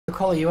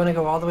Cole, you want to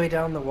go all the way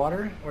down the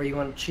water, or you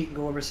want to cheat and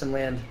go over some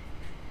land?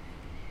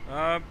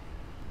 Well,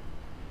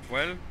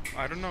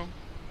 I don't know.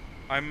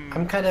 I'm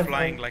I'm kind of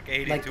flying like like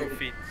 82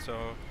 feet,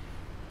 so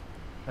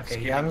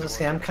okay, yeah, I'm skimming the just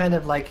saying water. I'm kind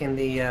of like in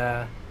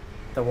the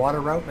water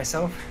route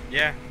myself.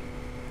 Yeah,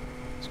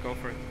 let's go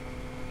for it.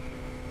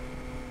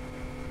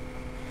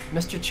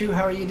 Mr. Chu,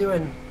 how are you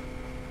doing?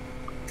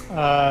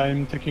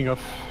 I'm taking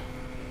off.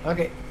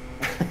 Okay.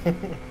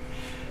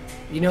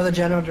 You know the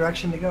general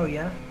direction to go,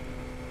 yeah?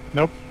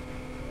 Nope.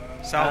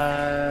 South,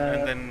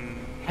 and then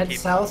Head keep.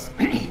 south,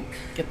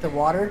 get the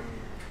water,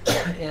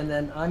 and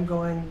then I'm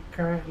going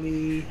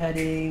currently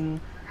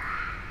heading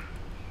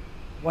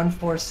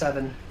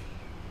 147.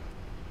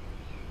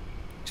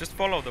 Just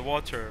follow the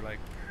water. Like,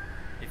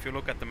 if you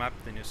look at the map,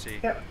 then you see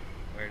Yep.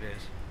 where it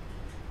is.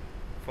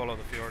 Follow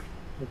the fjord.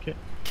 Okay.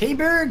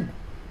 K-Bird!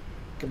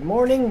 Good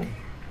morning!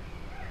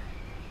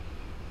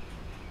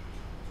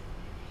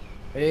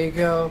 There you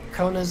go.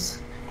 Konas.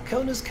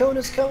 Konas,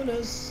 Konas,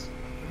 Konas.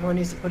 Everyone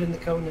needs to put in the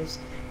Konas.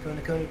 Kona,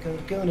 Kona,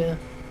 Kona, Kona.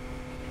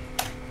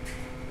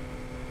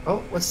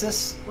 Oh, what's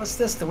this? What's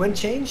this? The wind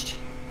changed?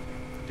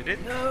 Did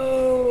it?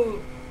 No!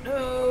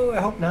 No! I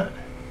hope not.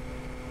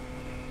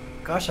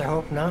 Gosh, I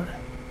hope not. No,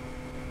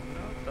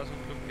 it doesn't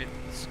look.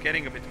 It's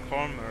getting a bit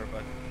calmer,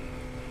 but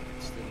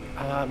it's still.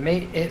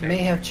 It may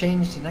have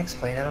changed the next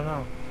plane. I don't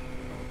know.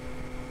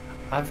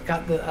 I've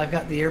got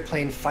the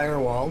airplane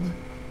firewalled,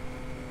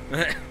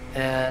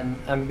 and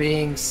I'm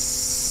being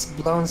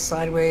blown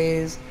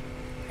sideways.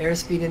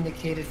 Airspeed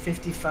indicated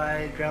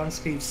 55, ground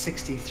speed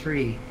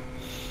 63.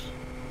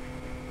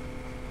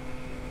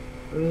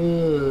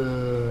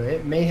 Ooh,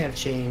 it may have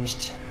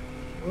changed.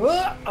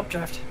 Whoa,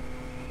 updraft.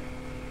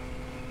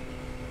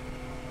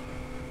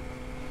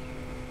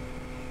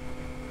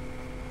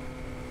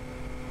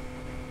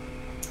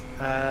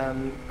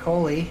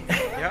 Coley.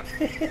 Yeah.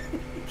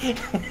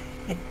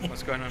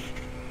 What's going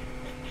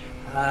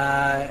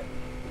on?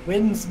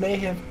 Winds may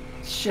have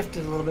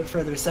shifted a little bit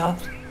further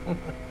south.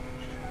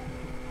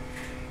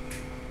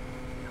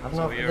 I don't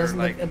know if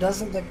it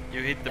doesn't look.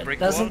 You hit the brick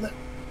wall?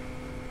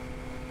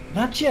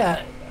 Not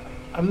yet.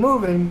 I'm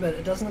moving, but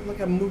it doesn't look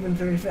like I'm moving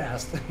very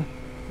fast.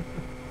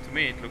 To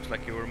me, it looks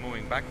like you were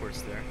moving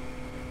backwards there.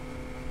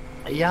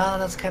 Yeah,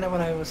 that's kind of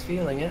what I was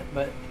feeling it,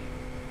 but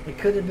it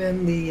could have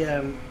been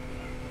the.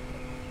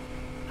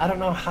 I don't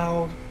know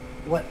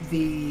what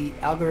the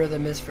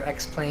algorithm is for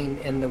X-plane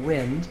and the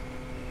wind,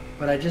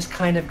 but I just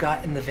kind of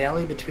got in the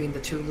valley between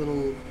the two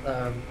little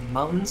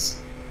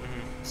mountains,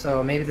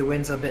 so maybe the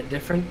wind's a bit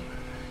different.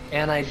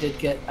 And I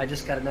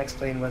just got an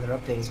X-plane weather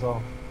update as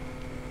well.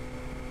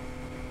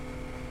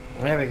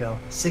 There we go.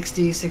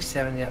 60,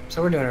 67, yep.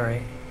 So we're doing all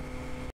right.